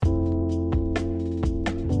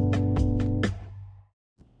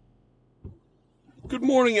Good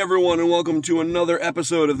morning, everyone, and welcome to another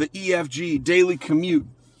episode of the EFG Daily Commute.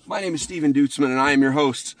 My name is Steven Dutzman, and I am your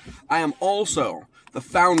host. I am also the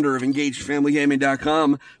founder of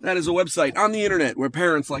EngagedFamilyGaming.com. That is a website on the internet where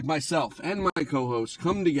parents like myself and my co-hosts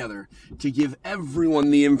come together to give everyone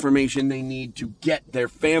the information they need to get their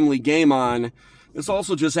family game on. This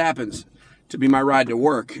also just happens to be my ride to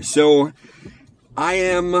work. So I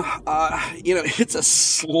am, it's a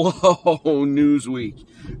slow news week.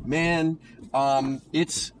 Man,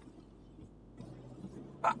 this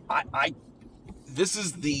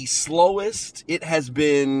is the slowest it has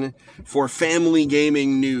been for family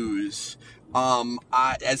gaming news,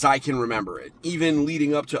 as I can remember it, even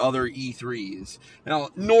leading up to other E3s. Now,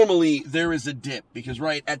 normally there is a dip because,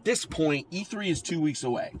 right, at this point, E3 is 2 weeks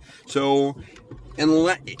away. So,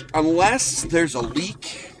 unless there's a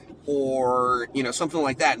leak or, something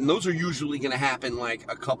like that, and those are usually going to happen like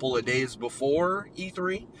a couple of days before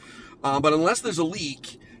E3, but unless there's a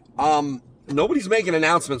leak, nobody's making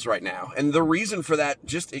announcements right now. And the reason for that,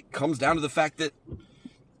 it comes down to the fact that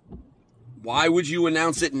why would you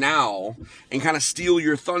announce it now and kind of steal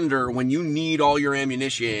your thunder when you need all your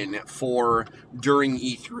ammunition for during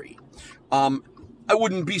E3? I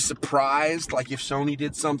wouldn't be surprised, like, if Sony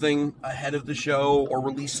did something ahead of the show or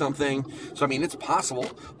released something. So, it's possible.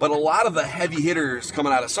 But a lot of the heavy hitters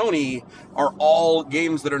coming out of Sony are all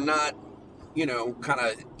games that are not, kind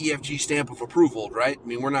of EFG stamp of approval, right?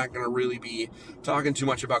 We're not going to really be talking too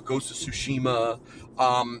much about Ghost of Tsushima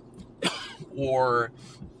or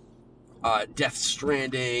Death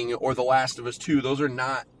Stranding or The Last of Us 2. Those are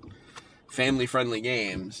not family-friendly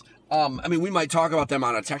games. We might talk about them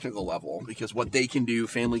on a technical level because what they can do,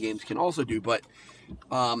 family games can also do, but,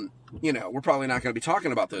 we're probably not going to be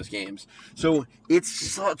talking about those games. So it's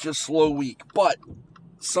such a slow week, but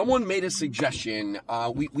someone made a suggestion.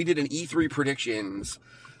 We did an E3 predictions.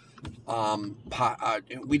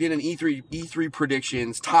 We did an E3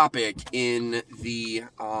 predictions topic in the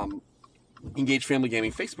Engaged Family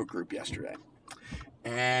Gaming Facebook group yesterday,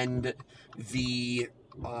 and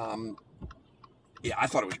I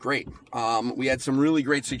thought it was great. We had some really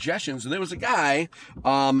great suggestions, and there was a guy,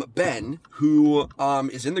 Ben, who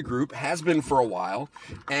is in the group, has been for a while,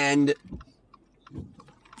 and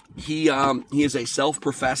he is a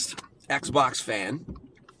self-professed Xbox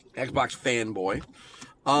fanboy,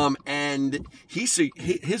 and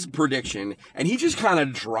his prediction, and he just kind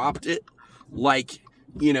of dropped it, like,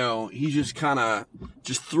 he just kind of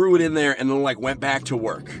just threw it in there and then, went back to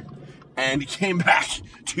work. And he came back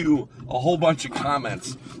to a whole bunch of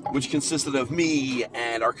comments, which consisted of me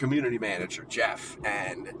and our community manager, Jeff,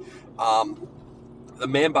 and the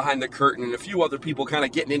man behind the curtain and a few other people kind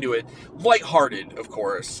of getting into it, lighthearted, of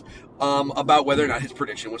course, about whether or not his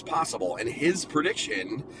prediction was possible. And his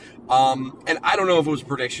prediction, and I don't know if it was a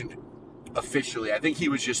prediction officially, I think he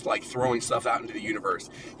was just throwing stuff out into the universe.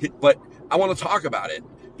 But I want to talk about it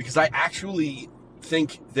because I actually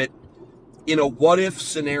think that in a what-if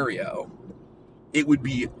scenario, it would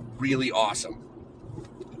be really awesome.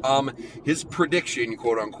 His prediction,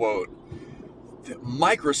 quote-unquote, that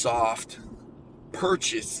Microsoft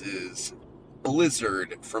purchases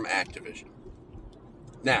Blizzard from Activision.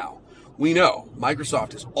 Now, we know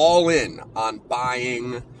Microsoft is all in on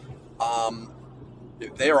buying,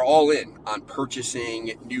 they are all in on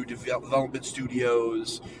purchasing new development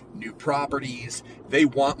studios, new properties. They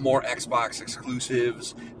want more Xbox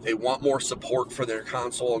exclusives. They want more support for their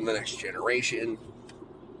console in the next generation.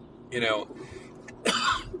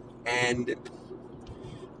 And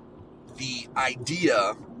the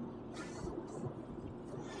idea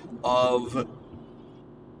of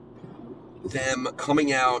them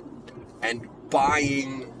coming out and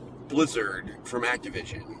buying Blizzard from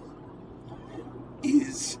Activision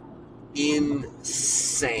is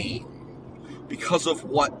insane because of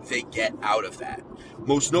what they get out of that.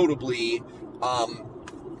 Most notably,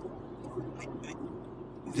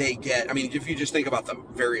 they get, if you just think about the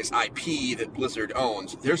various IP that Blizzard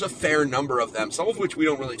owns, there's a fair number of them, some of which we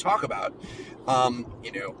don't really talk about,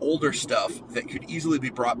 older stuff that could easily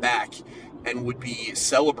be brought back and would be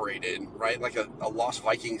celebrated, right? Like a Lost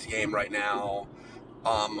Vikings game right now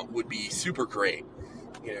would be super great.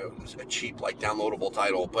 A cheap, downloadable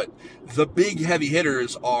title. But the big heavy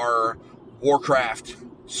hitters are Warcraft,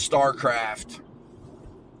 StarCraft,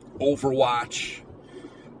 Overwatch.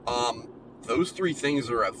 Those three things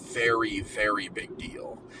are a very, very big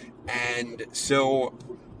deal. And so,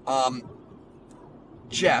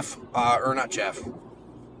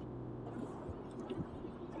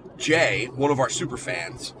 Jay, one of our super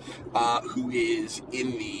fans, who is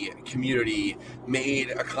in the community,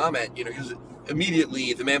 made a comment, because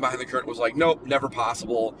immediately the man behind the curtain was like, nope, never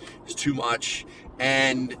possible. It's too much.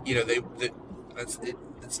 And,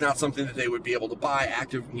 it's not something that they would be able to buy.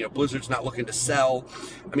 Blizzard's not looking to sell.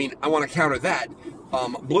 I mean, I want to counter that.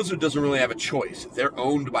 Blizzard doesn't really have a choice. They're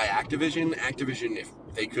owned by Activision. Activision, if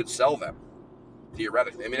they could sell them,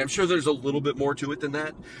 theoretically. I mean, I'm sure there's a little bit more to it than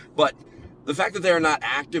that, but the fact that they're not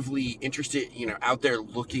actively interested, out there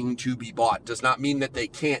looking to be bought does not mean that they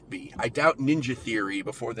can't be. I doubt Ninja Theory,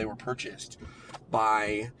 before they were purchased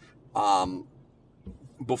by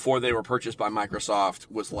Microsoft,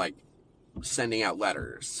 was like sending out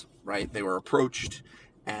letters, right? They were approached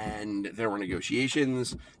and there were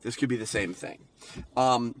negotiations. This could be the same thing.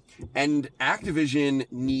 And Activision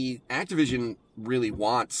really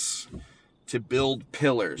wants to build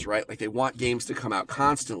pillars, right? Like, they want games to come out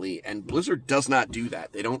constantly, and Blizzard does not do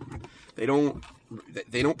that. They don't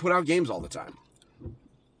put out games all the time.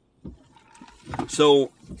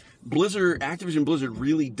 So Activision Blizzard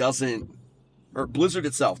really doesn't, or Blizzard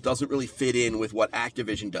itself doesn't really fit in with what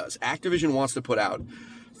Activision does. Activision wants to put out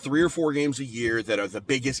 3 or 4 games a year that are the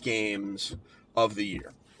biggest games of the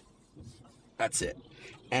year. That's it.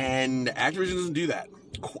 And Activision doesn't do that.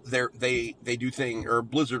 They do things, or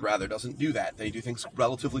Blizzard rather doesn't do that. They do things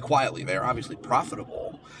relatively quietly. They are obviously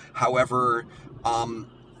profitable. However,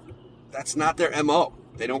 that's not their MO.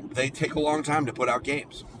 They take a long time to put out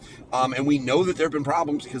games. And we know that there have been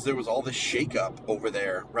problems because there was all this shakeup over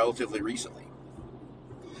there relatively recently.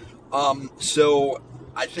 So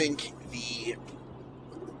I think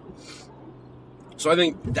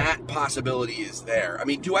that possibility is there. I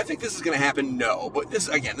mean, do I think this is going to happen? No. But this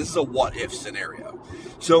is a what-if scenario.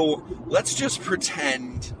 So let's just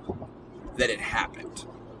pretend that it happened.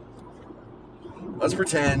 Let's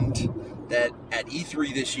pretend that at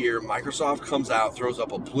E3 this year, Microsoft comes out, throws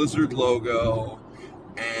up a Blizzard logo,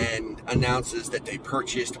 and announces that they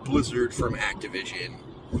purchased Blizzard from Activision.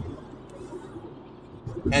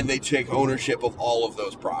 And they take ownership of all of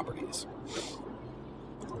those properties.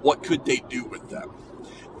 What could they do with them?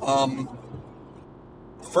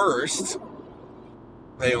 First,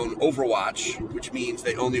 they own Overwatch, which means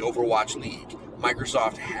they own the Overwatch League.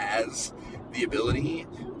 Microsoft has the ability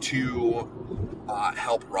to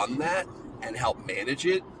help run that and help manage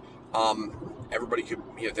it. Everybody could,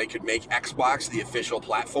 they could make Xbox the official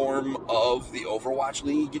platform of the Overwatch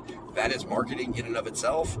League. That is marketing in and of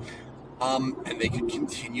itself. And they could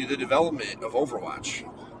continue the development of Overwatch.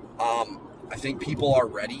 I think people are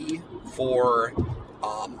ready for,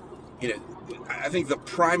 I think the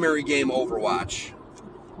primary game Overwatch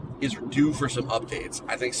is due for some updates.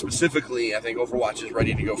 I think Overwatch is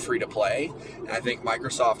ready to go free to play, and I think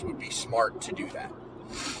Microsoft would be smart to do that.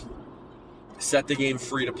 Set the game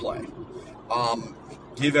free to play.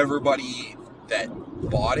 Give everybody that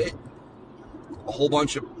bought it a whole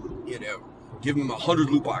bunch of, give them 100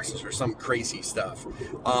 loot boxes or some crazy stuff.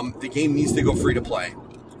 The game needs to go free to play.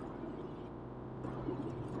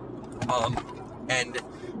 And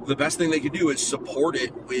the best thing they could do is support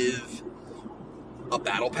it with a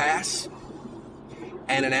battle pass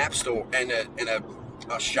and an app store and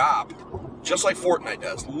a shop, just like Fortnite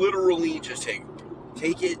does. Literally just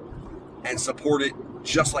take it and support it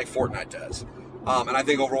just like Fortnite does. And I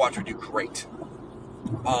think Overwatch would do great.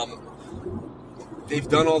 They've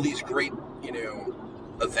done all these great,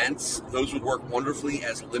 events. Those would work wonderfully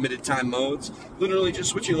as limited time modes. Literally just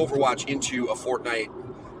switching Overwatch into a Fortnite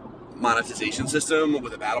monetization system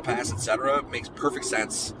with a battle pass, etc., makes perfect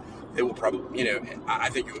sense. It will probably, I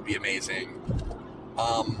think it would be amazing.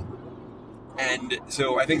 And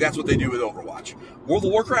so I think that's what they do with Overwatch. World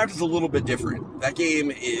of Warcraft is a little bit different. That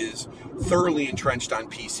game is thoroughly entrenched on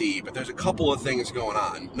PC, but there's a couple of things going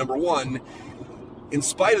on. Number one, in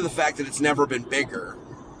spite of the fact that it's never been bigger,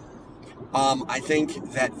 I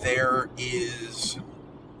think that there is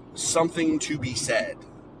something to be said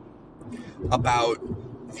about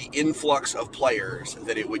the influx of players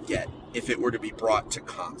that it would get if it were to be brought to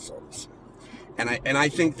consoles. And I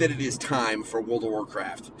think that it is time for World of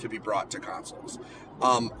Warcraft to be brought to consoles.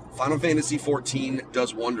 Final Fantasy XIV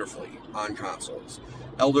does wonderfully on consoles.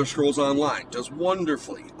 Elder Scrolls Online does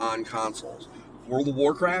wonderfully on consoles. World of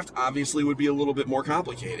Warcraft obviously would be a little bit more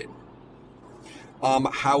complicated.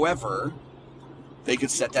 However, they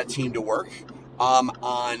could set that team to work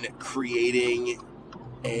on creating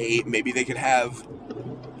maybe they could have,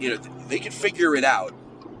 they could figure it out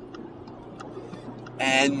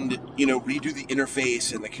and, redo the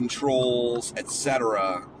interface and the controls,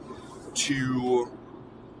 etc., to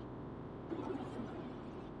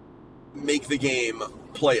make the game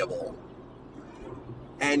playable.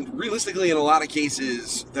 And realistically, in a lot of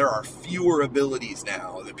cases, there are fewer abilities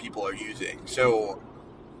now that people are using. So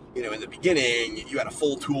in the beginning, you had a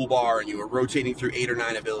full toolbar and you were rotating through 8 or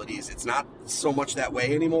 9 abilities. It's not so much that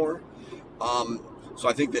way anymore. So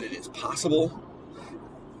I think that it is possible.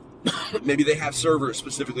 Maybe they have servers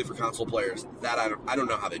specifically for console players. That I don't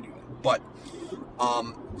know how they do that. But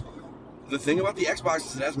the thing about the Xbox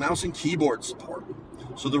is it has mouse and keyboard support.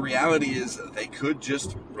 So the reality is they could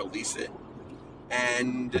just release it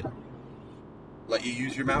and let you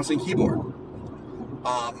use your mouse and keyboard.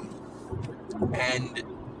 And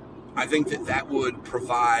I think that would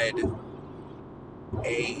provide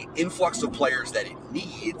a influx of players that it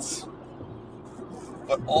needs,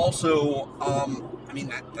 but also,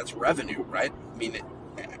 that's revenue, right? I mean,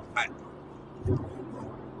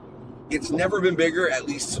 it's never been bigger, at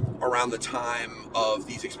least around the time of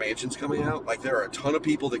these expansions coming out. Like, there are a ton of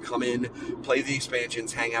people that come in, play the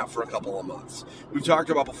expansions, hang out for a couple of months. We've talked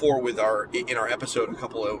about before in our episode a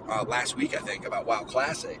couple of last week, I think, about WoW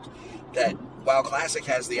Classic, that WoW Classic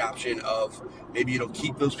has the option of maybe it'll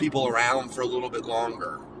keep those people around for a little bit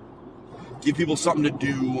longer, give people something to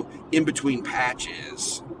do in between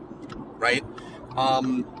patches, right?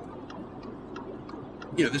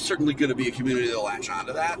 There's certainly going to be a community that'll latch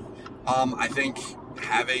onto that. I think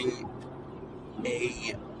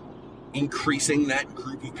increasing that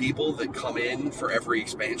group of people that come in for every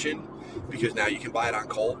expansion, because now you can buy it on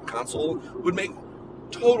console, would make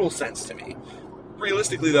total sense to me.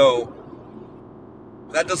 Realistically, though,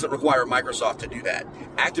 that doesn't require Microsoft to do that.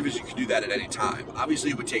 Activision could do that at any time. Obviously,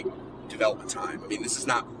 it would take development time. I mean, this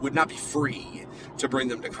would not be free to bring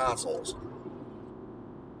them to consoles.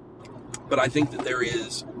 But I think that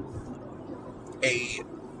there's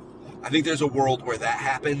a world where that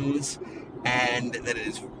happens and that it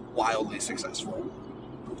is wildly successful.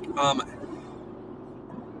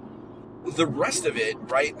 The rest of it,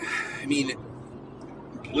 right? I mean,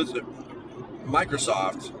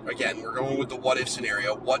 Microsoft, again, we're going with the what if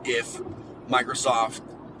scenario. What if Microsoft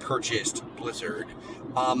purchased Blizzard?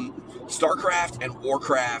 StarCraft and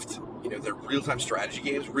Warcraft, they're real-time strategy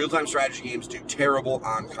games. Real-time strategy games do terrible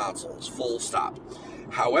on consoles, full stop.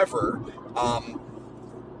 However,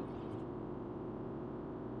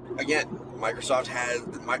 again, Microsoft has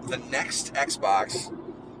the next Xbox,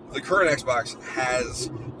 the current Xbox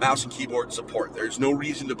has mouse and keyboard support. There's no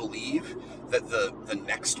reason to believe that the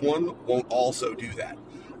next one won't also do that.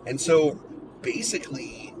 And so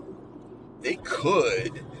basically, they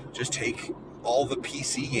could just take all the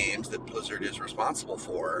PC games that Blizzard is responsible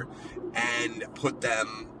for and put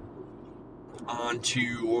them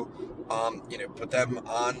onto, put them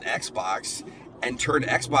on Xbox and turn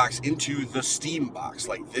Xbox into the Steam box.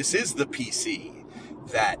 Like, this is the PC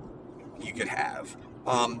that you could have.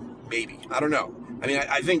 Maybe. I don't know. I mean,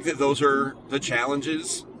 I think that those are the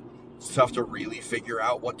challenges. It's tough to really figure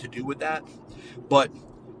out what to do with that. But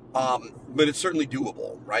it's certainly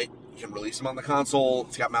doable, right? You can release them on the console.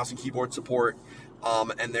 It's got mouse and keyboard support.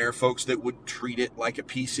 And there are folks that would treat it like a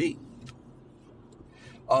PC.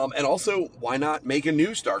 And also, why not make a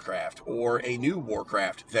new StarCraft or a new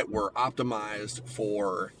Warcraft that were optimized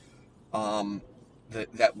for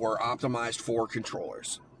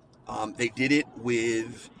controllers? They did it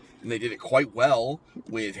and they did it quite well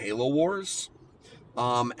with Halo Wars.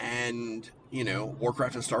 And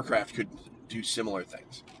Warcraft and StarCraft could do similar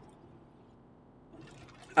things.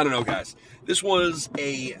 I don't know, guys. This was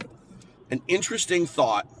an interesting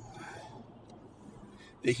thought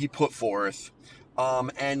that he put forth.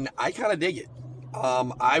 And I kind of dig it.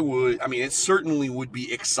 It certainly would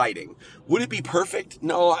be exciting. Would it be perfect?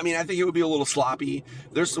 No, I think it would be a little sloppy.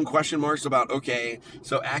 There's some question marks about, okay,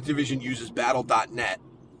 so Activision uses Battle.net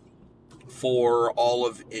for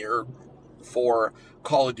for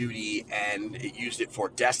Call of Duty, and it used it for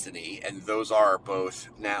Destiny, and those are both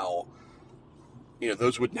now,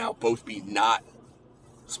 those would now both be not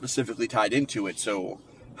specifically tied into it, so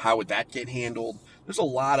how would that get handled? There's a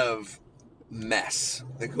lot of mess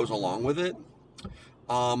that goes along with it,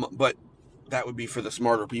 but that would be for the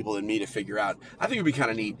smarter people than me to figure out. I think it would be kind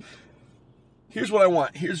of neat. Here's what I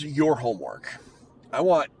want. Here's your homework. I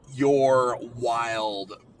want your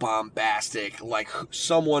wild, bombastic, like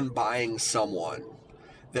someone buying someone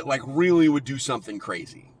that like really would do something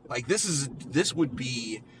crazy. Like this would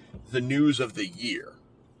be the news of the year,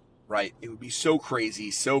 right? It would be so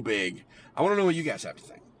crazy, so big. I want to know what you guys have to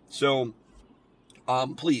think. So,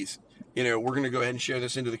 please, we're going to go ahead and share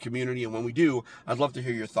this into the community, and when we do, I'd love to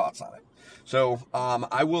hear your thoughts on it. So,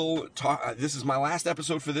 I will talk. This is my last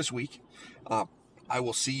episode for this week. I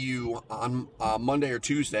will see you on Monday or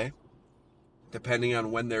Tuesday depending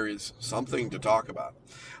on when there is something to talk about.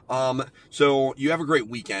 So you have a great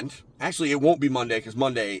weekend. Actually, it won't be Monday because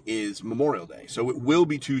Monday is Memorial Day. So it will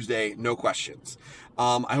be Tuesday, no questions.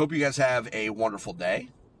 I hope you guys have a wonderful day.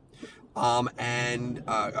 And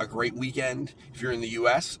a great weekend. If you're in the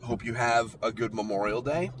U.S., hope you have a good Memorial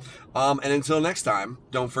Day. And until next time,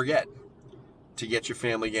 don't forget to get your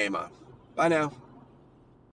family game on. Bye now.